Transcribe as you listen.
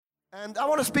And I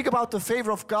want to speak about the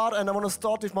favor of God, and I want to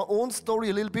start with my own story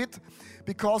a little bit,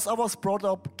 because I was brought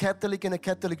up Catholic in a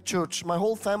Catholic church. My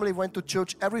whole family went to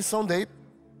church every Sunday.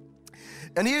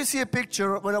 And here you see a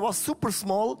picture when I was super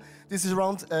small. This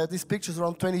picture is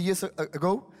around 20 years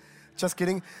ago. Just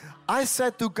kidding. I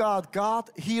said to God, God,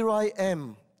 here I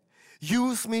am.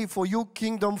 Use me for your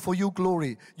kingdom, for your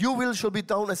glory. Your will shall be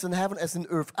done as in heaven as in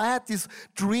earth. I had this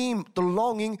dream, the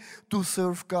longing to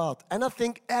serve God. And I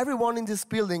think everyone in this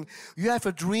building, you have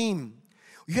a dream.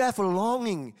 You have a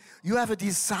longing. You have a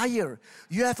desire.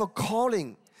 You have a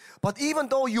calling. But even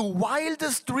though your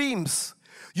wildest dreams,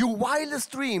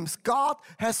 God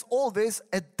has always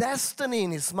a destiny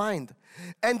in His mind.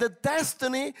 And the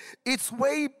destiny, it's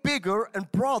way bigger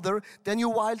and broader than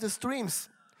your wildest dreams.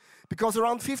 Because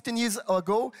around 15 years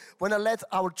ago, when I led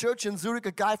our church in Zurich,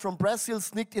 a guy from Brazil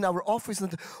sneaked in our office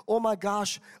and said, oh my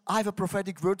gosh, I have a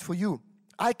prophetic word for you.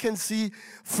 I can see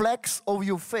flecks over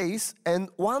your face, and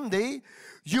one day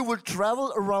you will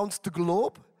travel around the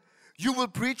globe. You will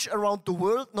preach around the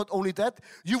world. Not only that,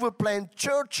 you will plant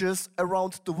churches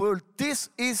around the world. This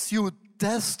is your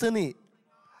destiny.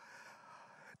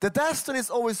 The destiny is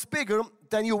always bigger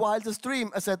than your wildest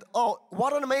dream. I said, oh,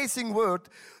 what an amazing word.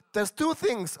 There's two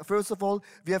things. First of all,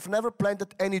 we have never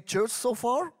planted any church so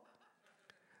far.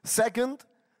 Second,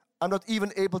 I'm not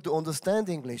even able to understand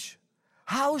English.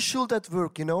 How should that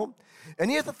work, you know? And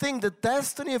here's the thing, the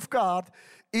destiny of God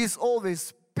is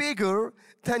always bigger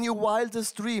than your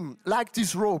wildest dream. Like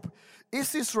this rope.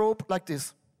 Is this rope like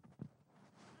this?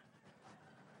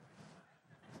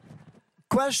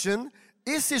 Question,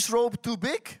 is this rope too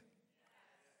big?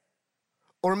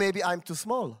 Or maybe I'm too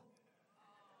small?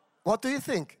 What do you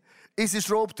think? Is this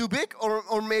rope too big,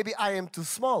 or maybe I am too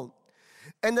small?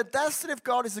 And the destiny of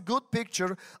God is a good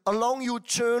picture along your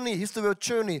journey. Here's the word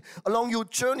journey. Along your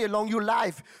journey, along your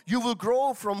life, you will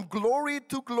grow from glory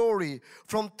to glory,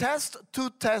 from test to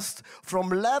test, from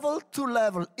level to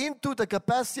level, into the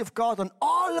capacity of God. And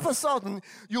all of a sudden,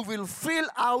 you will fill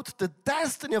out the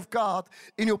destiny of God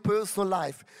in your personal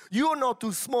life. You are not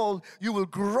too small. You will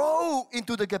grow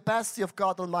into the capacity of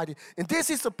God Almighty. And this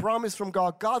is a promise from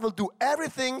God. God will do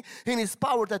everything in His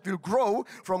power that will grow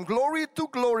from glory to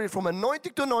glory, from anointing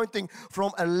to anointing,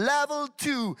 from a level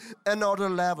to another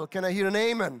level. Can I hear an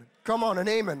amen? Come on, an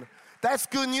amen. That's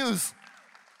good news.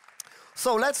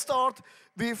 So let's start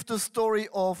with the story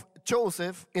of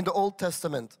Joseph in the Old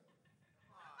Testament.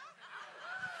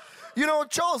 You know,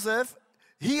 Joseph,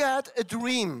 he had a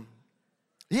dream.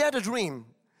 He had a dream.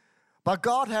 But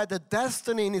God had a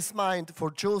destiny in His mind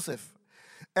for Joseph.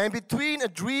 And between a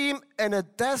dream and a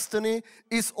destiny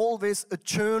is always a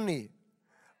journey.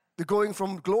 Going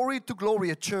from glory to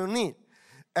glory, a journey.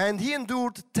 And he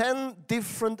endured 10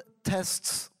 different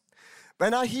tests.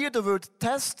 When I hear the word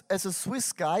test as a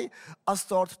Swiss guy, I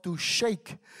start to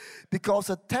shake.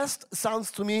 Because a test sounds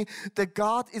to me that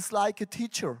God is like a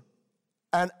teacher.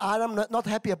 And I'm not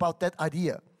happy about that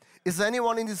idea. Is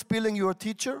anyone in this building you're a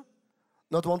teacher?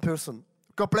 Not one person.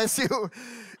 God bless you.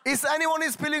 Is anyone in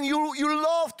this building you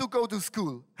love to go to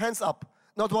school? Hands up.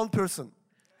 Not one person.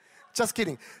 Just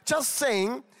kidding. Just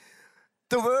saying,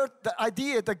 the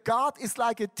idea that God is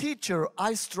like a teacher,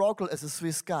 I struggle as a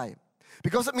Swiss guy.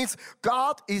 Because it means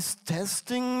God is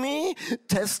testing me.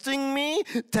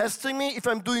 If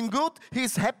I'm doing good,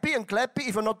 He's happy and clappy.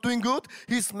 If I'm not doing good,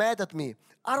 He's mad at me.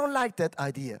 I don't like that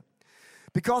idea.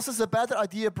 Because it's a better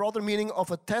idea, broader meaning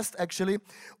of a test actually.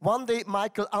 One day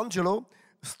Michelangelo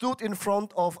stood in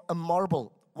front of a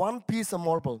marble, one piece of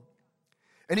marble.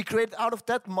 And he created out of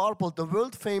that marble the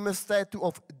world famous statue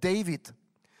of David.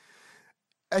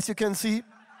 As you can see,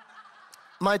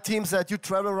 my team said, you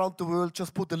travel around the world,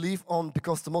 just put the leaf on,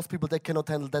 because the most people, they cannot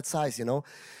handle that size, you know.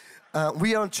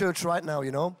 We are in church right now,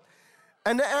 you know.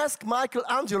 And they asked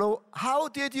Michelangelo, how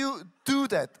did you do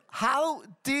that? How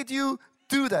did you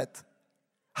do that?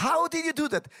 How did you do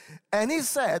that? And he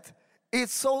said,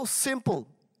 it's so simple.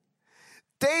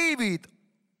 David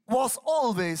was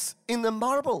always in the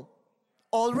marble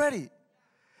already.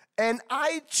 And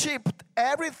I chipped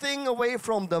everything away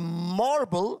from the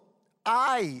marble.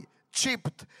 I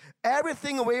chipped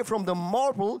everything away from the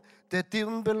marble that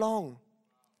didn't belong.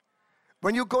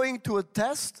 When you're going to a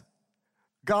test,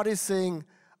 God is saying,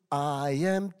 I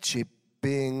am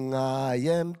chipping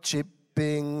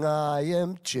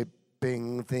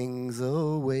things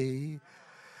away.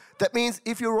 That means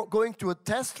if you're going to a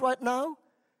test right now,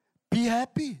 be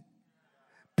happy,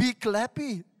 be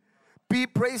clappy, be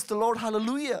praise the Lord,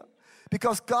 hallelujah.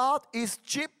 Because God is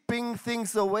chipping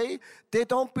things away. They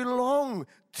don't belong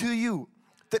to you.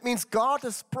 That means God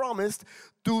has promised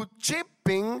to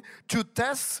chipping, to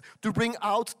test, to bring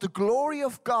out the glory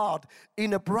of God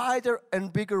in a brighter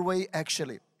and bigger way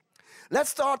actually. Let's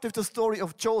start with the story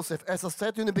of Joseph. As I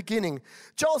said in the beginning,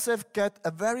 Joseph got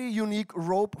a very unique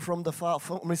robe from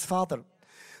his father.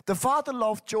 The father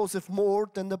loved Joseph more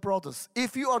than the brothers.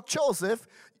 If you are Joseph,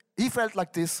 he felt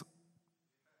like this.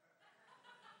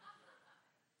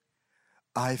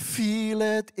 I feel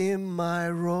it in my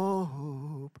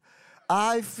robe.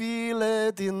 I feel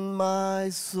it in my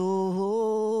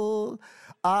soul.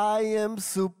 I am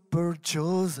super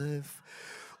Joseph.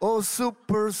 Oh,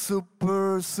 super,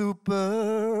 super,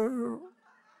 super.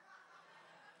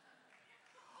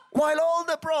 While all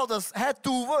the brothers had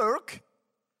to work,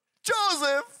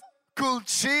 Joseph could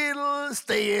chill,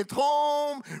 stay at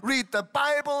home, read the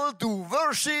Bible, do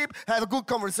worship, have a good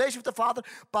conversation with the father.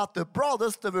 But the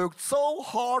brothers, they worked so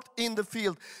hard in the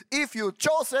field. If you're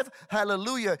Joseph,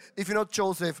 hallelujah. If you're not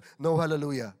Joseph, no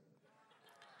hallelujah.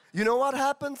 You know what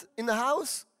happened in the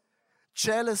house?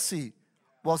 Jealousy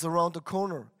was around the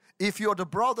corner. If you're the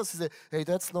brothers, you say, hey,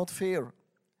 that's not fair.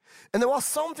 And there was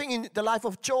something in the life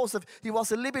of Joseph. He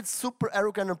was a little bit super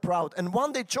arrogant and proud. And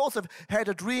one day Joseph had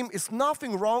a dream. It's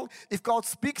nothing wrong if God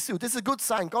speaks to you. This is a good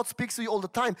sign. God speaks to you all the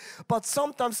time. But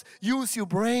sometimes use your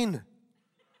brain.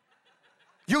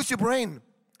 Use your brain.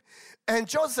 And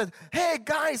Joseph said, hey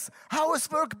guys, how has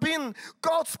work been?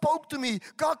 God spoke to me.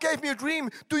 God gave me a dream.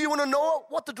 Do you want to know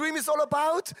what the dream is all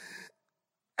about?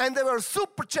 And they were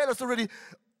super jealous already.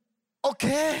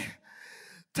 Okay,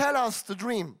 tell us the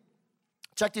dream.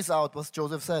 Check this out, what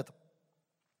Joseph said.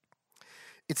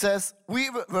 It says, we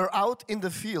were out in the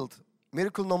field.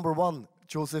 Miracle number 1,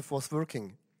 Joseph was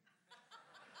working.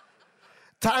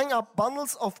 Tying up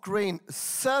bundles of grain.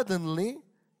 Suddenly,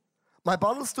 my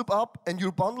bundles stood up and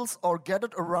your bundles are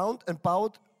gathered around and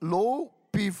bowed low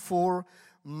before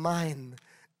mine.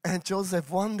 And Joseph,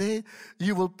 one day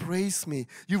you will praise me.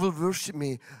 You will worship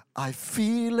me. I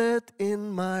feel it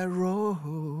in my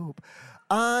robe.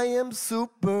 I am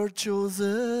super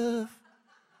Joseph.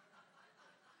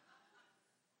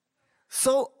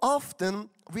 So often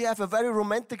we have a very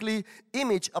romantically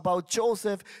image about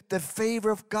Joseph, the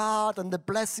favor of God and the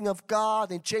blessing of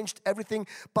God, and changed everything.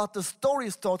 But the story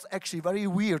starts actually very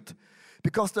weird,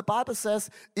 because the Bible says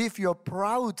if you're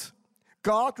proud,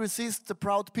 God resists the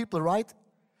proud people, right?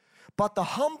 But the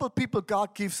humble people,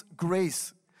 God gives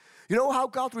grace. You know how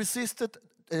God resisted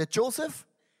Joseph?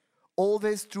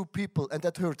 Always through people, and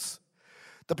that hurts.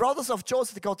 The brothers of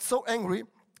Joseph got so angry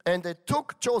and they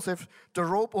took Joseph the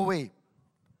robe away.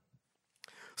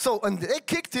 So, and they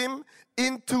kicked him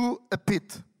into a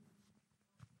pit.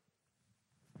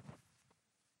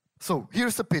 So,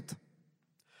 here's the pit.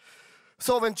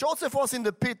 So, when Joseph was in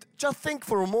the pit, just think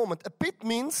for a moment. A pit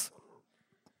means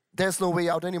there's no way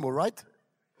out anymore, right?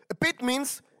 A pit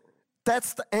means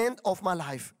that's the end of my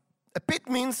life. A pit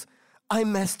means I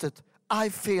messed it. I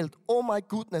failed. Oh my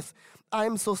goodness,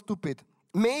 I'm so stupid.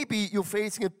 Maybe you're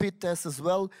facing a pit test as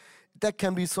well. That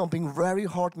can be something very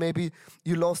hard. Maybe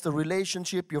you lost a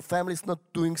relationship, your family's not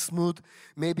doing smooth.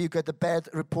 Maybe you get a bad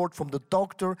report from the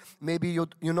doctor. Maybe you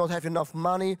not have enough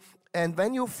money. And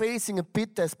when you're facing a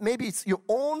pit test, maybe it's your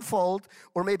own fault,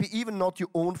 or maybe even not your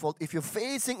own fault. If you're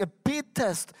facing a pit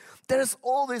test, there's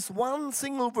always one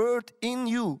single word in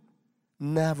you.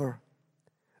 Never.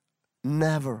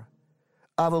 Never.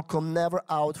 I will come never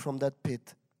out from that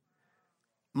pit.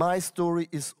 My story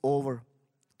is over.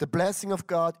 The blessing of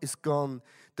God is gone.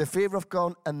 The favor of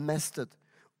God, I messed it.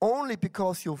 Only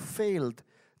because you failed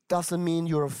doesn't mean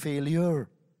you're a failure.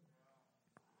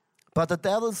 But the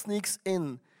devil sneaks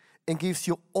in and gives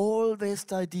you always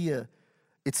the idea,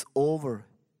 it's over,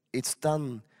 it's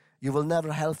done. You will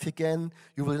never healthy again.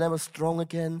 You will never strong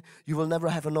again. You will never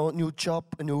have a new job,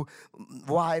 a new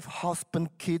wife, husband,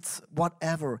 kids,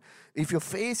 whatever. If you're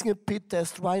facing a pit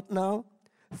test right now,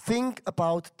 think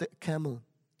about the camel.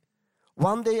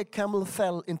 One day a camel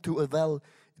fell into a well.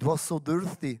 It was so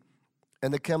dirty.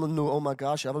 And the camel knew, oh my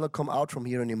gosh, I will not come out from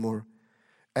here anymore.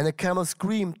 And the camel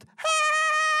screamed,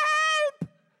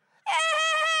 help! Help!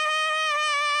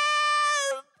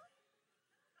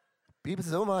 People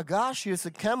said, oh my gosh, here's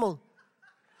a camel.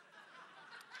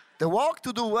 They walked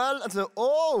to the well and said,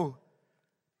 oh,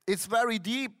 it's very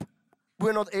deep.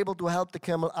 We're not able to help the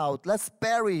camel out. Let's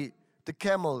bury the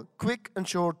camel, quick and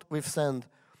short, with sand.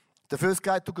 The first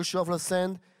guy took a shovel of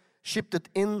sand, shipped it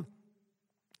in.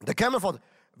 The camel thought,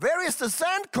 where is the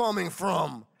sand coming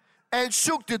from? And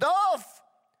shook it off.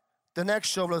 The next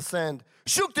shovel of sand,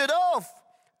 shook it off.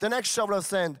 The next shovel of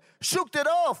sand, shook it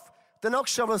off. The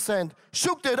next shovel of sand,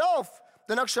 shook it off.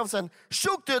 The next shovel of sand,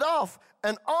 shook it off.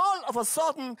 and all of a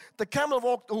sudden the camel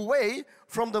walked away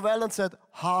from the well and said,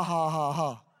 ha, ha, ha,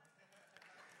 ha.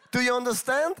 Do you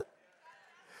understand?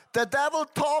 The devil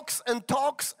talks and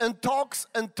talks and talks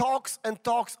and talks and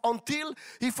talks until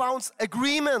he finds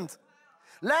agreement.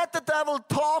 Let the devil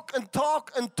talk and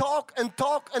talk and talk and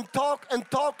talk and talk and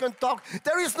talk and talk.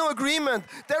 There is no agreement.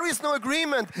 There is no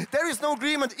agreement. There is no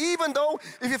agreement. Even though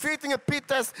if you're fitting a pit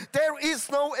test, there is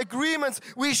no agreement.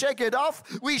 We shake it off.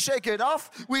 We shake it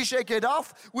off. We shake it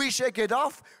off. We shake it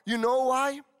off. You know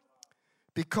why?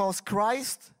 Because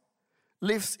Christ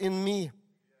lives in me.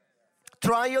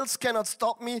 Trials cannot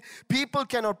stop me. People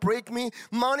cannot break me.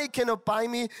 Money cannot buy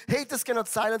me. Haters cannot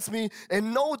silence me.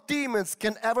 And no demons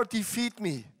can ever defeat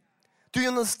me. Do you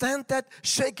understand that?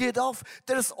 Shake it off.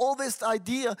 There's always the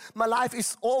idea, my life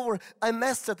is over. I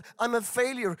messed it. I'm a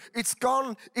failure. It's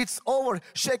gone. It's over.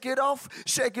 Shake it off.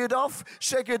 Shake it off.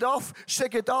 Shake it off.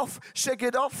 Shake it off. Shake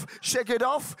it off. Shake it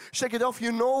off. Shake it off.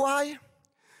 You know why?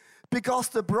 Because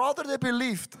the brother, they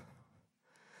believed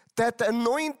that the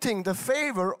anointing, the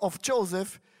favor of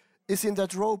Joseph is in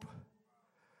that robe.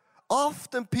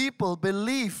 Often people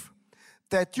believe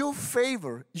that your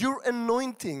favor, your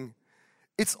anointing,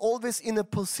 it's always in a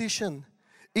position,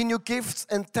 in your gifts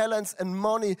and talents and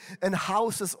money and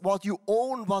houses, what you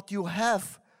own, what you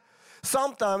have.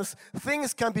 Sometimes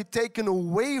things can be taken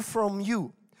away from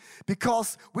you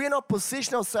because we not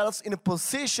position ourselves in a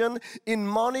position, in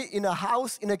money, in a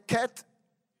house, in a cat.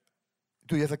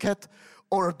 Do you have a cat?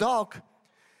 Or a dog.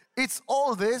 It's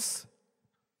always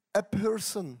a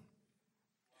person.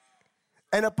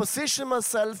 And I position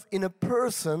myself in a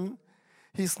person.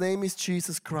 His name is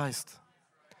Jesus Christ.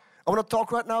 I want to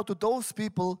talk right now to those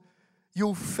people.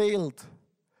 You failed.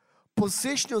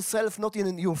 Position yourself not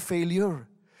in your failure.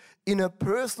 In a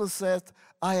person who says,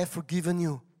 I have forgiven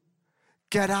you.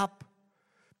 Get up.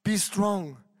 Be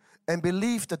strong. And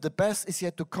believe that the best is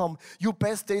yet to come. Your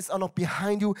best days are not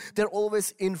behind you. They're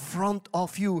always in front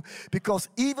of you. Because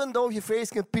even though you're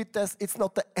facing a pit test, it's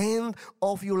not the end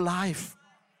of your life.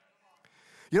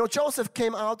 You know, Joseph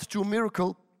came out through a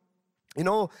miracle. You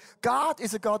know, God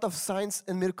is a God of signs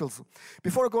and miracles.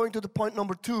 Before going to the point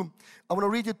number 2, I want to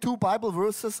read you 2 Bible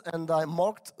verses. And I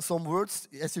marked some words.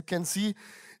 As you can see,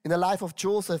 in the life of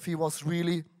Joseph, he was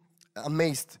really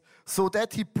amazed. So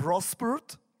that he prospered.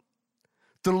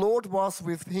 The Lord was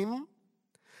with him.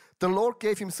 The Lord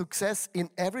gave him success in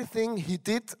everything he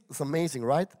did. It's amazing,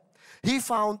 right? He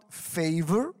found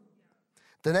favor.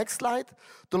 The next slide.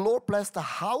 The Lord blessed the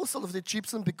household of the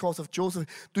Egyptians because of Joseph.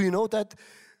 Do you know that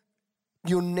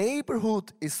your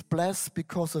neighborhood is blessed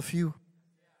because of you?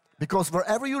 Because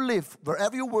wherever you live,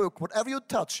 wherever you work, whatever you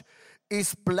touch,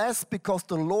 is blessed because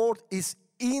the Lord is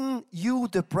in you.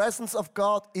 The presence of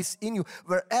God is in you.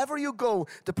 Wherever you go,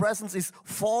 the presence is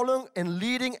following and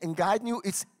leading and guiding you.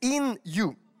 It's in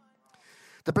you.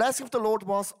 The blessing of the Lord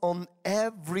was on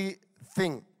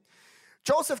everything.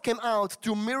 Joseph came out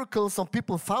to miracles. Some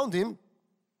people found him,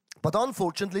 but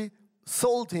unfortunately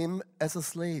sold him as a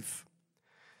slave.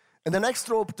 And the next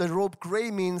robe, the robe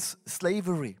gray, means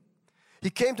slavery.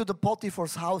 He came to the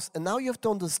Potiphar's house, and now you have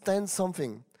to understand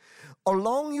something.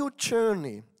 Along your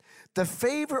journey, the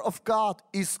favor of God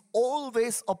is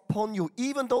always upon you.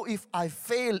 Even though if I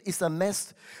fail, it's a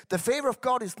mess. The favor of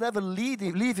God is never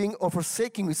leaving or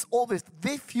forsaking you. It's always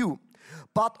with you.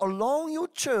 But along your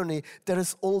journey, there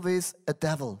is always a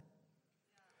devil.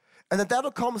 And the devil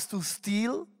comes to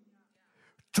steal,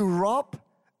 to rob,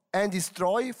 and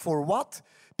destroy. For what?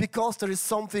 Because there is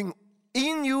something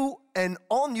in you and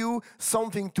on you,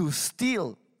 something to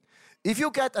steal. If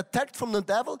you get attacked from the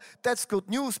devil, that's good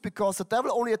news, because the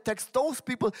devil only attacks those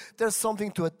people there's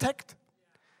something to attack.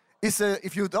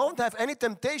 If you don't have any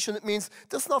temptation, it means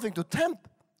there's nothing to tempt.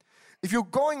 If you're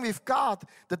going with God,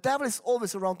 the devil is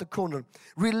always around the corner.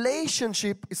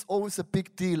 Relationship is always a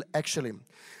big deal, actually.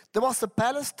 There was the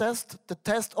palace test, the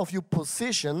test of your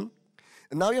position.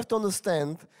 And now you have to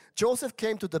understand, Joseph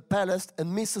came to the palace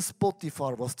and Mrs.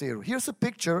 Potiphar was there. Here's a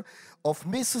picture of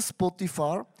Mrs.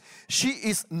 Potiphar. She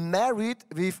is married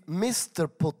with Mr.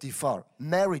 Potiphar.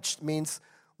 Marriage means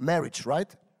marriage, right?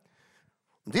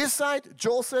 On this side,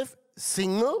 Joseph,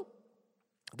 single.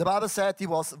 The Bible said he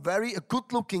was a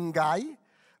good-looking guy.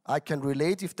 I can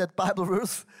relate with that Bible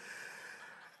verse.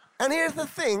 And here's the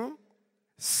thing,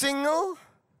 single,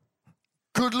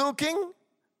 good-looking,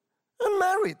 and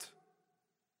married.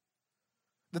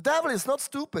 The devil is not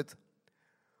stupid.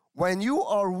 When you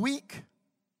are weak,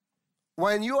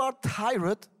 when you are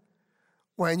tired,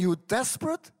 when you're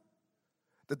desperate,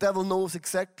 the devil knows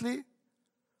exactly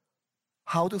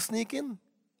how to sneak in.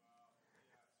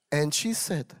 And she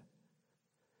said,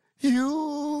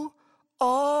 "You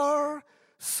are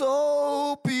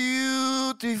so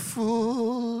beautiful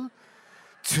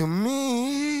to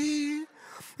me.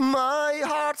 My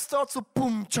heart starts to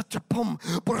boom, cha cha boom,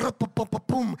 boom,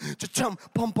 boom, cha cha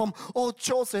pom pom. Oh,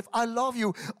 Joseph, I love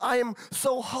you. I am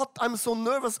so hot. I'm so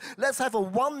nervous. Let's have a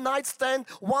one night stand,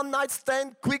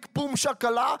 quick boom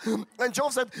shakala. And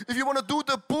Joseph said, if you want to do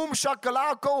the boom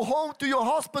shakala, go home to your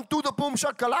husband, do the boom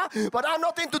shakala. But I'm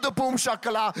not into the boom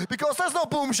shakala because there's no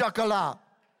boom shakala.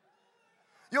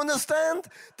 You understand?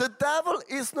 The devil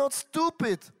is not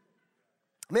stupid.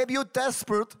 Maybe you're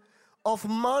desperate of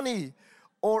money,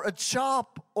 or a job,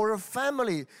 or a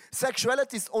family.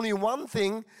 Sexuality is only one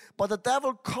thing, but the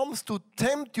devil comes to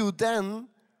tempt you then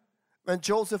when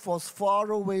Joseph was far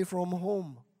away from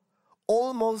home,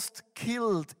 almost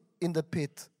killed in the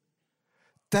pit,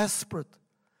 desperate,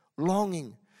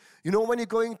 longing. You know, when you're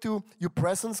going to your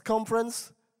presence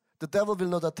conference, the devil will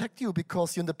not attack you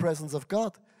because you're in the presence of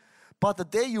God. But the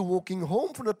day you're walking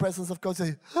home from the presence of God, you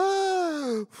say,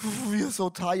 we are so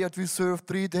tired, we served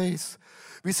 3 days.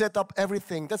 We set up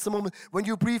everything. That's the moment when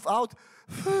you breathe out,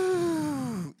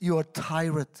 you are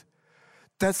tired.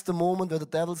 That's the moment where the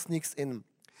devil sneaks in.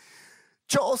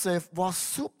 Joseph was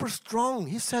super strong.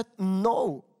 He said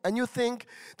no. And you think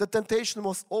the temptation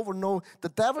was over. No, the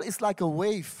devil is like a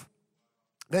wave.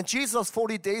 When Jesus was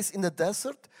 40 days in the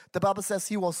desert, the Bible says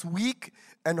he was weak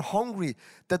and hungry.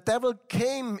 The devil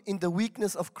came in the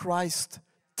weakness of Christ,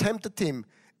 tempted him.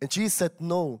 And Jesus said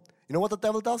no. You know what the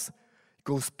devil does? He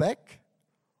goes back,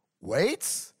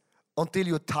 waits until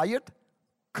you're tired,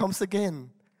 comes again.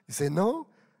 You say no,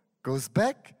 goes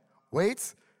back,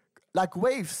 waits, like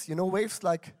waves. You know waves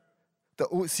like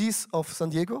the seas of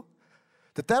San Diego?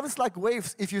 The devil's like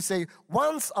waves. If you say,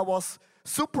 once I was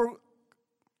super,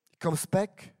 he comes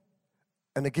back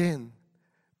and again,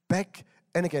 back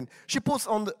and again. She puts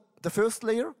on the first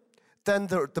layer, then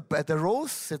the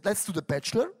rose said, let's do the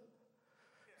Bachelor.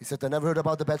 He said, I never heard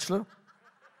about the Bachelor.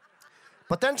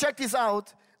 But then check this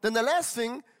out. Then the last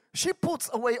thing, she puts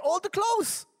away all the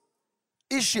clothes.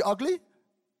 Is she ugly?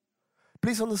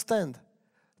 Please understand,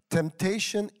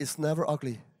 temptation is never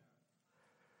ugly.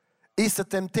 Is the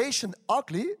temptation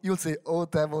ugly? You'll say, oh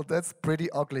devil, that's pretty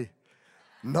ugly.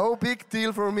 No big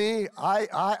deal for me.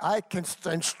 I can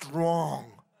stand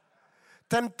strong.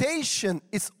 Temptation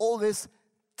is always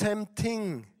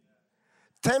tempting.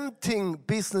 Tempting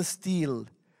business deal.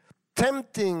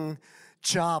 Tempting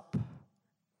job.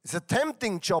 It's a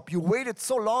tempting job. You waited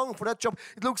so long for that job.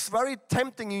 It looks very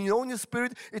tempting. You know in your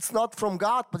spirit, it's not from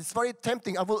God, but it's very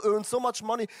tempting. I will earn so much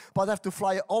money, but I have to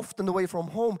fly often away from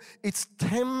home. It's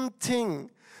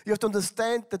tempting. You have to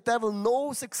understand the devil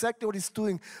knows exactly what he's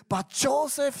doing. But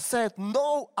Joseph said,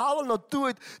 no, I will not do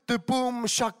it. The boom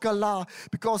shakala.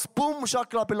 Because boom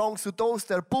shakala belongs to those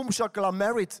that are boom shakala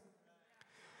married.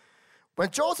 When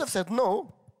Joseph said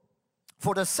no,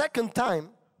 for the second time,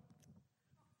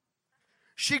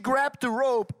 she grabbed the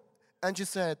rope and she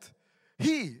said,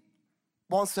 he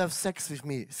wants to have sex with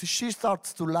me. So she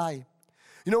starts to lie.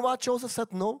 You know why Joseph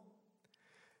said no?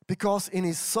 Because in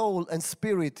his soul and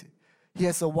spirit, he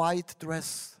has a white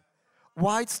dress.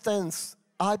 White stands,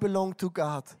 I belong to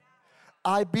God.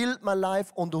 I build my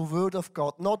life on the word of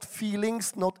God. Not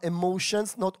feelings, not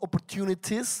emotions, not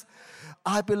opportunities.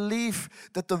 I believe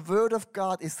that the word of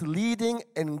God is leading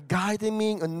and guiding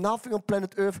me, and nothing on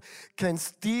planet Earth can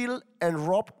steal and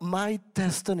rob my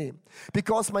destiny.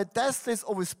 Because my destiny is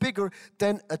always bigger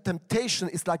than a temptation.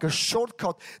 It's like a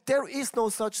shortcut. There is no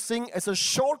such thing as a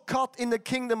shortcut in the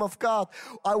kingdom of God.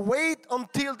 I wait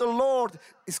until the Lord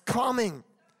is coming.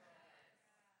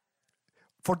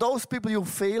 For those people who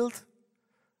failed,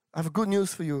 I have good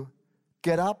news for you.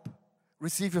 Get up,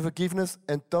 receive your forgiveness,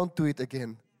 and don't do it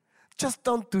again. Just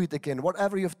don't do it again.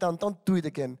 Whatever you've done, don't do it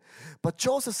again. But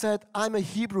Joseph said, I'm a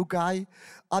Hebrew guy.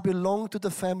 I belong to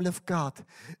the family of God.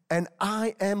 And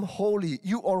I am holy.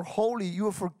 You are holy. You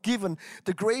are forgiven.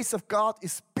 The grace of God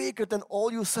is bigger than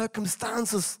all your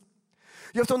circumstances.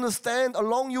 You have to understand,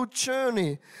 along your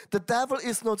journey, the devil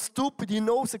is not stupid. He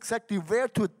knows exactly where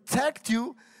to attack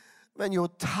you when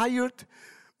you're tired,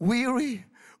 weary,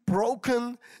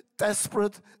 broken,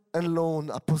 desperate, and alone.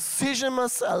 I position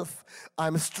myself.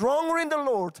 I'm stronger in the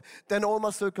Lord than all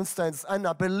my circumstances. And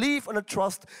I believe and I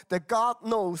trust that God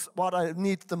knows what I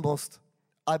need the most.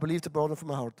 I believe the brother from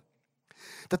my heart.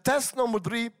 The test number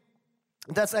 3,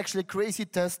 that's actually a crazy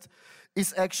test,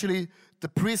 is actually the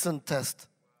prison test.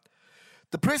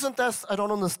 The prison test I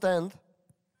don't understand.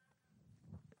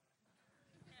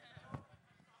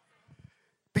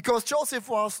 Because Joseph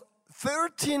was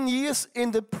 13 years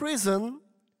in the prison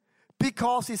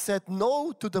because he said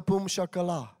no to the boom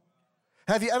shakala.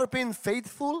 Have you ever been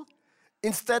faithful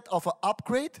instead of an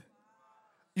upgrade?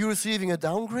 You're receiving a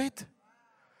downgrade?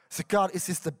 So God, is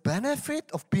this the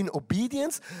benefit of being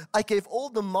obedient? I gave all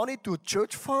the money to a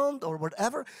church fund or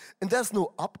whatever, and there's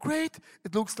no upgrade.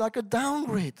 It looks like a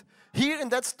downgrade. Here in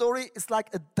that story, it's like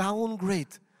a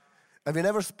downgrade. And we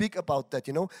never speak about that,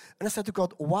 you know. And I said to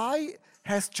God, why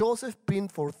has Joseph been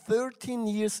for 13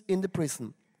 years in the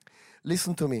prison?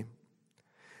 Listen to me.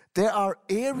 There are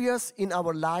areas in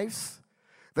our lives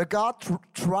where God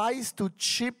tries to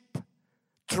chip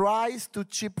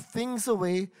things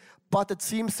away, but it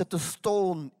seems that the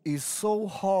stone is so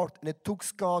hard and it took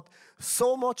God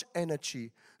so much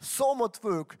energy, so much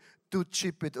work to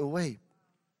chip it away.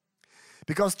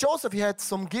 Because Joseph, he had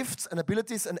some gifts and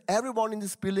abilities, and everyone in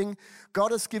this building,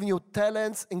 God has given you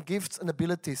talents and gifts and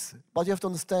abilities. But you have to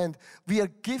understand, we are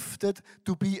gifted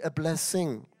to be a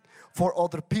blessing for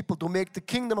other people, to make the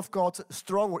kingdom of God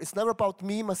stronger. It's never about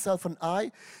me, myself, and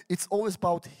I. It's always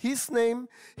about His name,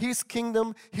 His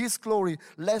kingdom, His glory.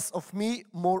 Less of me,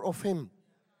 more of Him.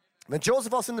 When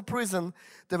Joseph was in the prison,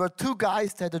 there were two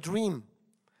guys that had a dream.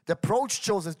 They approached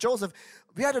Joseph. Joseph,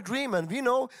 we had a dream, and we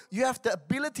know you have the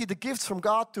ability, the gifts from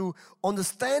God to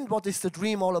understand what is the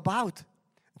dream all about.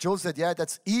 Joseph said, yeah,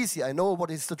 that's easy. I know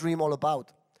what is the dream all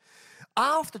about.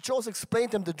 After Joseph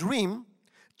explained them the dream,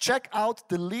 check out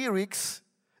the lyrics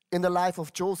in the life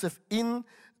of Joseph in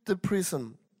the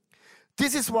prison.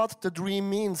 This is what the dream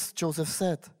means, Joseph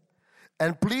said.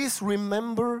 And please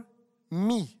remember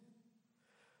me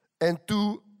and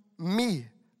do me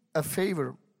a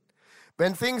favor.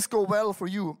 When things go well for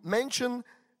you, mention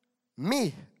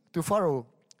me to Pharaoh.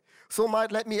 So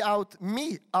might let me out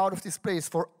of this place,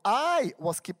 for I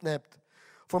was kidnapped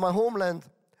from my homeland.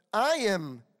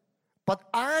 But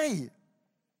I.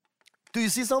 Do you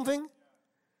see something?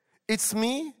 It's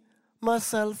me,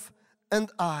 myself, and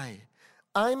I.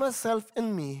 I, myself,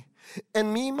 and me.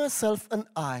 And me, myself, and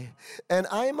I. And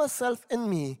I, myself, and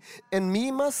me. And me,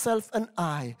 myself, and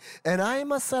I. And I,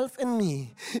 myself, and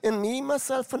me. And me,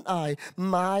 myself, and I.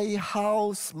 My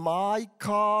house, my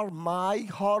car, my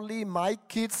Harley, my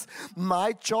kids,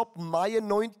 my job, my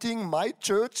anointing, my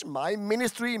church, my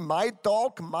ministry, my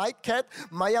dog, my cat,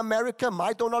 my America,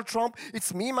 my Donald Trump.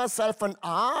 It's me, myself, and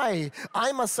I.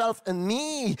 I, myself, and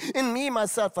me. And me,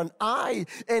 myself, and I.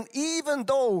 And even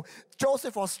though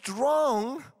Joseph was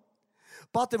strong,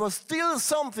 but there was still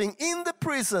something in the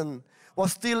prison,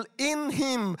 was still in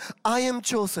him. I am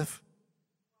Joseph.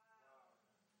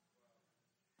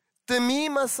 The me,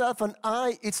 myself, and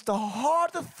I, it's the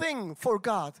hardest thing for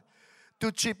God to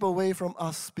chip away from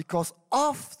us, because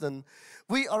often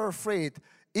we are afraid,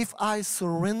 if I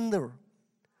surrender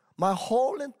my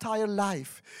whole entire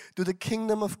life to the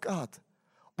kingdom of God,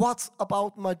 what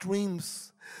about my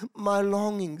dreams, my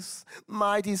longings,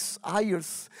 my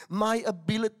desires, my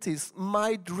abilities,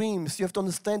 my dreams? You have to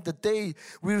understand, the day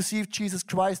we received Jesus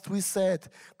Christ, we said,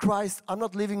 Christ, I'm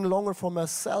not living longer for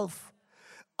myself.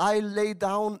 I lay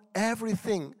down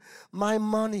everything, my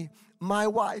money, my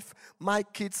wife, my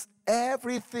kids,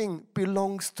 everything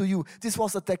belongs to you. This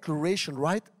was a declaration,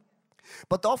 right?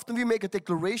 But often we make a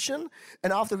declaration,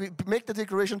 and after we make the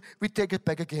declaration, we take it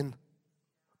back again.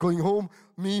 Going home,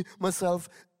 me, myself,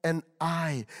 and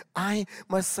I. I,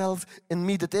 myself, and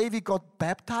me. The day we got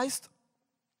baptized,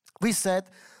 we said,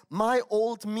 my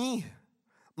old me,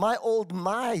 my old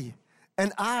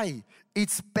and I,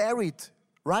 it's buried,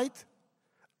 right?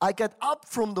 I get up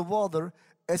from the water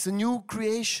as a new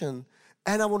creation,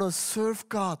 and I want to serve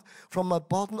God from the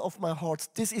bottom of my heart.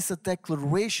 This is a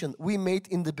declaration we made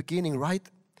in the beginning, right?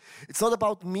 It's not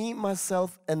about me,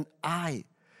 myself, and I.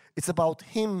 It's about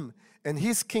Him and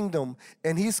His kingdom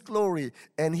and His glory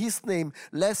and His name.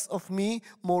 Less of me,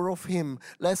 more of Him.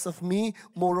 Less of me,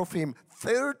 more of Him.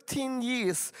 13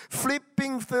 years,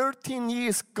 flipping 13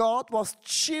 years, God was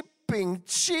chipping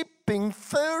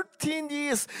 13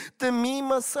 years. The me,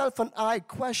 myself, and I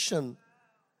question.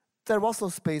 There was no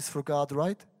space for God,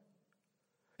 right?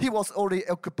 He was already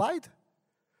occupied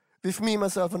with me,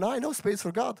 myself, and I. No space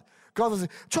for God. God was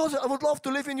saying, Joseph, I would love to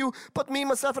live in you, but me,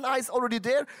 myself, and I is already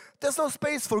there. There's no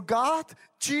space for God,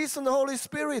 Jesus, and the Holy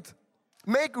Spirit.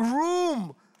 Make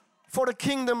room for the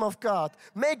kingdom of God.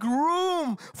 Make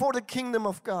room for the kingdom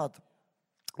of God.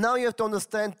 Now you have to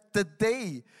understand, the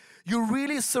day you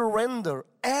really surrender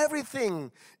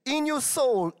everything in your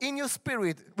soul, in your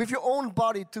spirit, with your own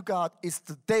body to God, is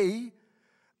the day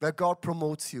where God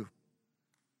promotes you.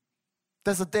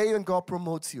 There's a day when God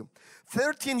promotes you.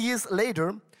 13 years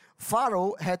later,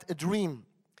 Pharaoh had a dream.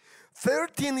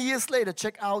 13 years later,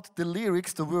 check out the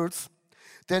lyrics, the words.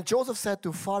 Then Joseph said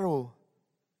to Pharaoh,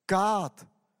 God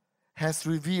has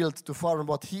revealed to Pharaoh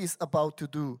what he is about to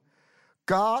do.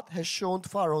 God has shown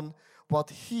Pharaoh what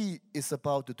he is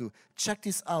about to do. Check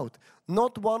this out.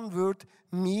 Not one word,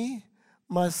 me,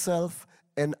 myself,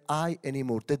 and I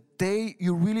anymore. The day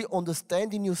you really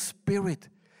understand in your spirit,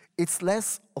 it's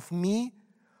less of me,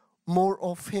 more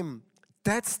of him.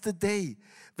 That's the day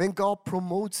when God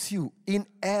promotes you in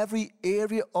every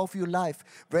area of your life.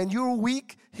 When you're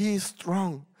weak, he is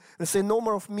strong. And say, no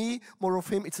more of me, more of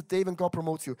him. It's a day when God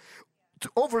promotes you.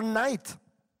 Overnight,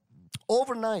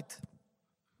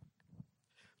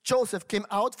 Joseph came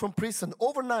out from prison.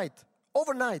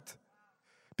 Overnight,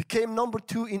 became number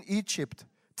 2 in Egypt.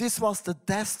 This was the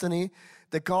destiny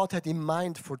that God had in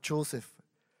mind for Joseph.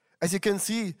 As you can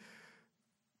see,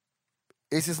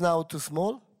 is this now too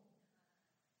small?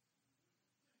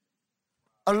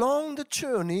 Along the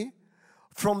journey,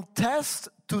 from test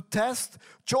to test,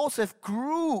 Joseph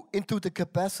grew into the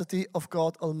capacity of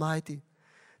God Almighty.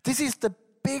 This is the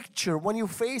picture when you're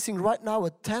facing right now a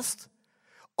test.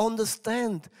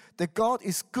 Understand that God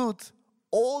is good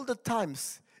all the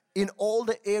times, in all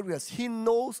the areas. He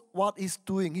knows what he's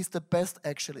doing. He's the best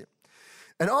actually.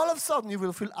 And all of a sudden you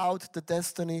will fill out the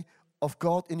destiny of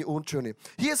God in your own journey.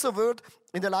 Here's a word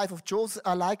in the life of Joseph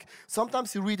I like.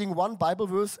 Sometimes you're reading one Bible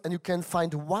verse and you can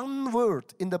find one word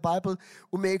in the Bible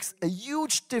who makes a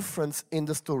huge difference in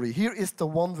the story. Here is the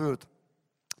one word.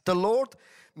 The Lord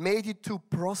made it to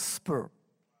prosper.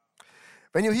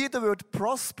 When you hear the word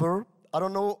prosper, I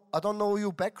don't know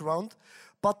your background,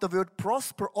 but the word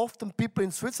prosper, often people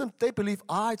in Switzerland, they believe,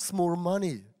 it's more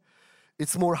money.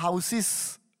 It's more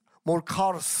houses, more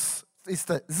cars. It's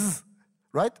the zzz,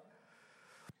 right?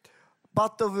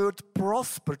 But the word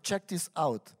prosper, check this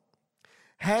out,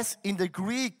 has in the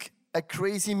Greek a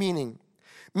crazy meaning.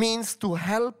 Means to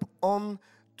help on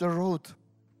the road.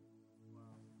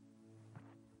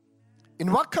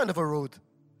 In what kind of a road?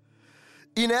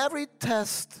 In every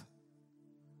test,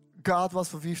 God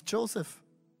was with Joseph.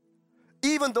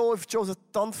 Even though if Joseph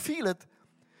don't feel it,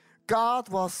 God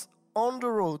was on the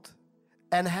road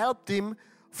and helped him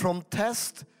from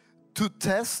test to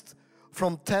test,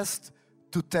 from test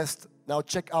to test. Now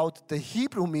check out the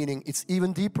Hebrew meaning, it's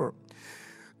even deeper.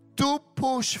 To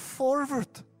push forward.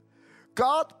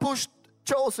 God pushed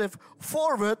Joseph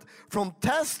forward from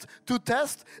test to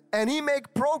test, and he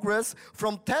made progress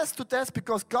from test to test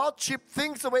because God chipped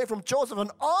things away from Joseph, and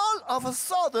all of a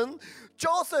sudden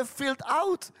Joseph filled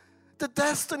out the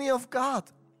destiny of God.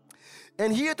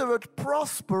 And here the word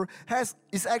prosper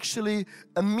is actually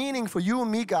a meaning for you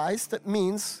and me, guys. That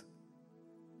means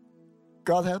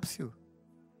God helps you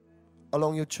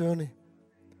along your journey.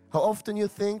 How often you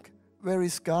think, where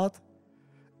is God?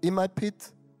 In my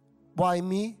pit? Why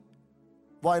me?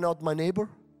 Why not my neighbor?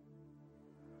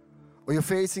 Or you're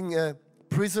facing a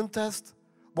prison test?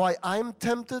 Why I'm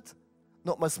tempted?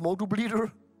 Not my small group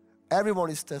leader. Everyone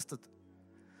is tested.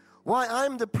 Why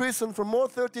I'm in the prison for more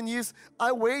 13 years,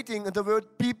 I'm waiting, and the word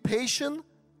be patient,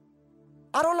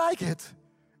 I don't like it.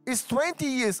 It's 20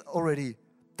 years already,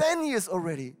 10 years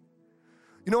already.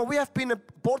 You know, we have been a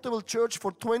portable church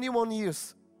for 21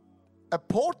 years. A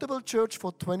portable church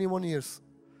for 21 years.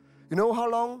 You know how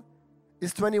long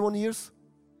is 21 years?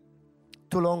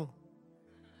 Too long.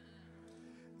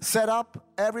 Set up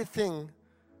everything,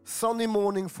 Sunday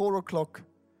morning, 4 o'clock,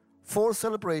 4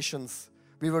 celebrations.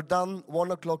 We were done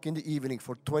 1 o'clock in the evening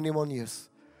for 21 years.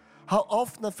 How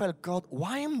often I felt, God,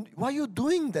 why are you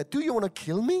doing that? Do you want to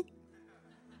kill me?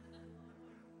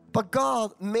 But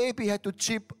God maybe had to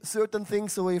chip certain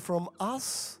things away from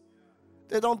us.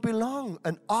 They don't belong.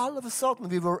 And all of a sudden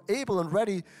we were able and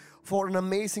ready for an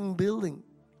amazing building.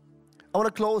 I want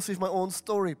to close with my own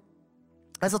story.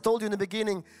 As I told you in the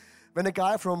beginning, when a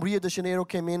guy from Rio de Janeiro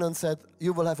came in and said,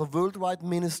 you will have a worldwide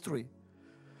ministry.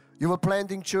 You were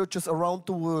planting churches around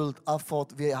the world. I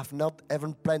thought, we have not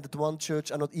even planted one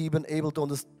church. I'm not even able to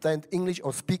understand English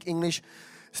or speak English.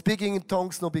 Speaking in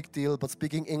tongues, no big deal, but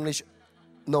speaking English,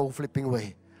 no flipping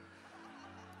way.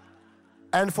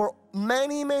 And for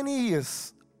many, many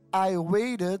years, I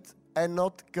waited and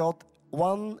not got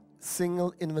one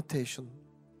single invitation.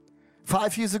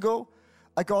 5 years ago,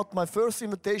 I got my first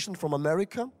invitation from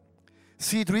America.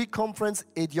 C3 conference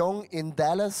at Young in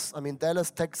Dallas. I mean,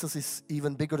 Dallas, Texas is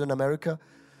even bigger than America.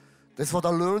 That's what I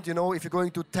learned, you know, if you're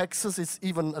going to Texas, it's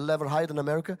even a level higher than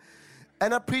America.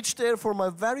 And I preached there for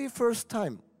my very first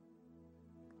time.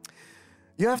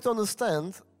 You have to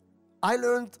understand, I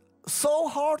learned so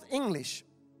hard English.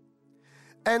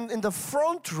 And in the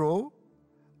front row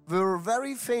were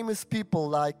very famous people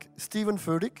like Stephen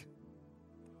Furtick,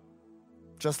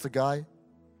 just a guy,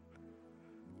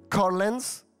 Carl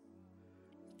Lenz,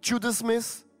 Judas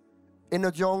Smith, and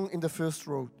Ed Young in the first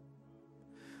row.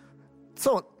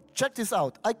 So, check this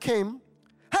out. I came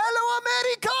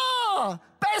America!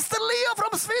 Pastor Leo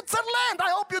from Switzerland.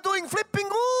 I hope you're doing flipping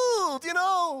good, you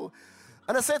know.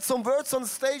 And I said some words on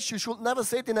stage you should never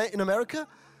say it in America.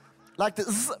 Like the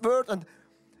Z word. And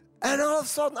all of a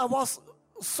sudden I was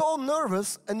so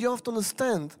nervous. And you have to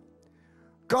understand,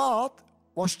 God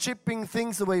was chipping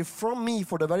things away from me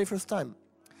for the very first time.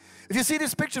 If you see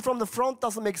this picture from the front,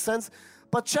 doesn't make sense.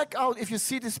 But check out if you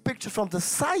see this picture from the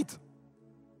side.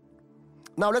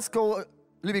 Now let's go a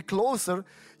little bit closer.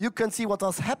 You can see what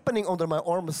was happening under my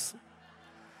arms.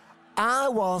 I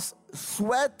was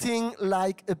sweating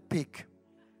like a pig.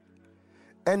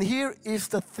 And here is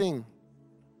the thing.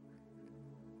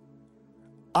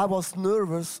 I was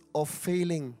nervous of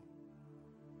failing.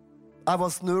 I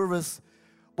was nervous.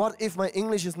 What if my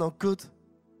English is not good?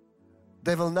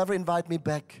 They will never invite me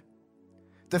back.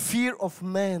 The fear of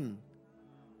man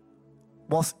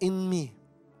was in me.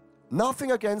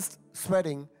 Nothing against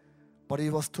sweating, but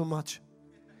it was too much.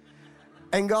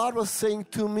 And God was saying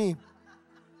to me,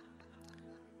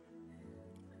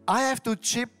 I have to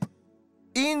chip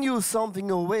in you something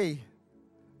away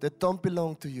that don't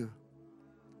belong to you.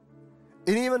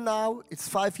 And even now, it's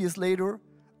 5 years later,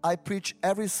 I preach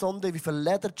every Sunday with a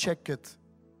leather jacket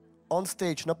on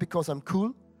stage, not because I'm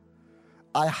cool.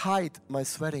 I hide my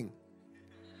sweating.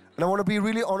 And I want to be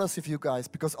really honest with you guys,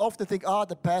 because often think,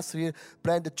 the pastor here,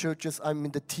 planted churches, I'm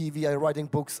in the TV, I'm writing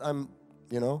books,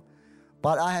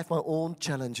 But I have my own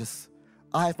challenges.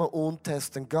 I have my own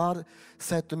tests. And God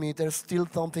said to me, there's still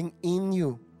something in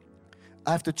you.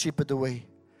 I have to chip it away.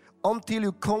 Until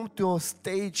you come to a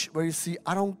stage where you see,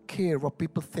 I don't care what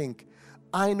people think.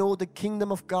 I know the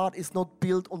kingdom of God is not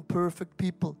built on perfect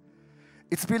people.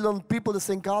 It's built on people that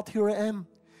say, God, here I am.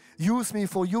 Use me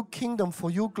for your kingdom,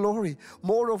 for your glory.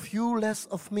 More of you, less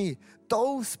of me.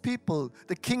 Those people,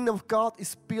 the kingdom of God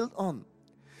is built on.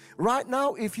 Right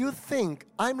now, if you think,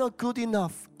 I'm not good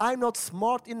enough, I'm not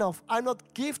smart enough, I'm not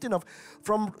gifted enough,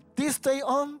 from this day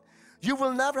on, you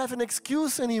will never have an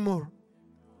excuse anymore.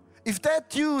 If that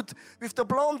dude with the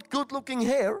blonde, good-looking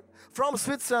hair from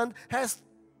Switzerland has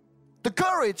the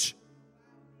courage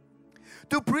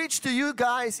to preach to you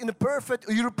guys in a perfect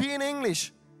European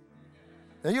English,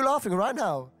 and you're laughing right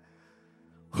now.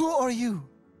 Who are you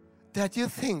that you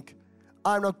think,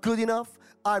 I'm not good enough,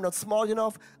 I'm not smart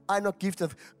enough, I'm not gifted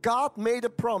enough? God made a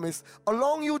promise.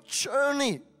 Along your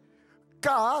journey,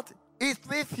 God is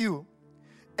with you.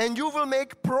 And you will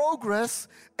make progress,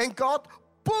 and God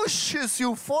pushes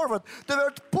you forward. The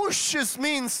word pushes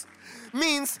means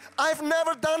I've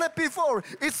never done it before.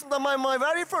 It's my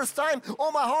very first time.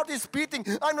 Oh, my heart is beating.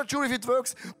 I'm not sure if it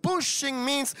works. Pushing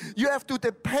means you have to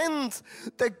depend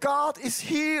that God is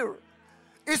here.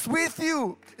 It's with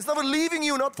you. It's never leaving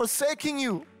you, not forsaking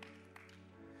you.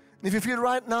 And if you feel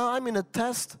right now, I'm in a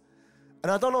test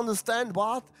and I don't understand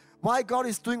why God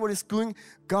is doing what He's doing.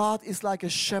 God is like a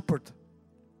shepherd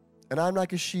and I'm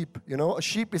like a sheep. You know, a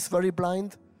sheep is very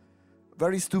blind,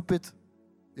 very stupid.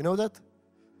 You know that?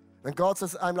 When God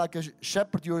says, I'm like a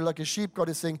shepherd, you're like a sheep, God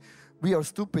is saying, we are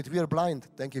stupid, we are blind.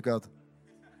 Thank you, God.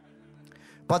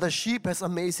 But a sheep has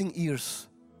amazing ears,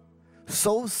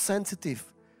 so sensitive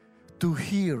to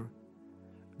hear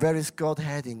where is God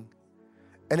heading.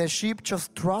 And a sheep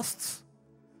just trusts,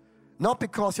 not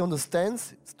because he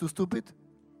understands, it's too stupid,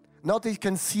 not that he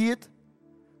can see it,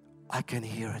 I can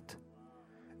hear it.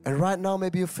 And right now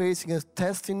maybe you're facing a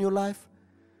test in your life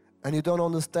and you don't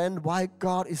understand why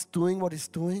God is doing what He's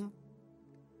doing.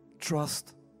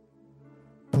 Trust.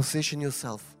 Position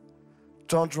yourself.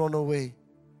 Don't run away.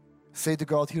 Say to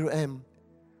God, here I am,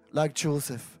 like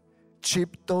Joseph.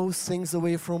 Chip those things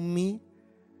away from me.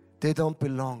 They don't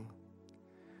belong.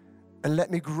 And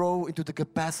let me grow into the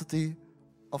capacity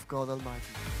of God Almighty.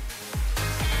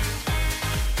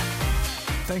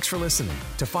 Thanks for listening.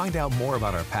 To find out more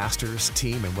about our pastors,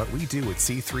 team, and what we do at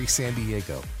C3 San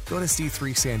Diego, go to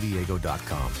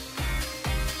c3sandiego.com.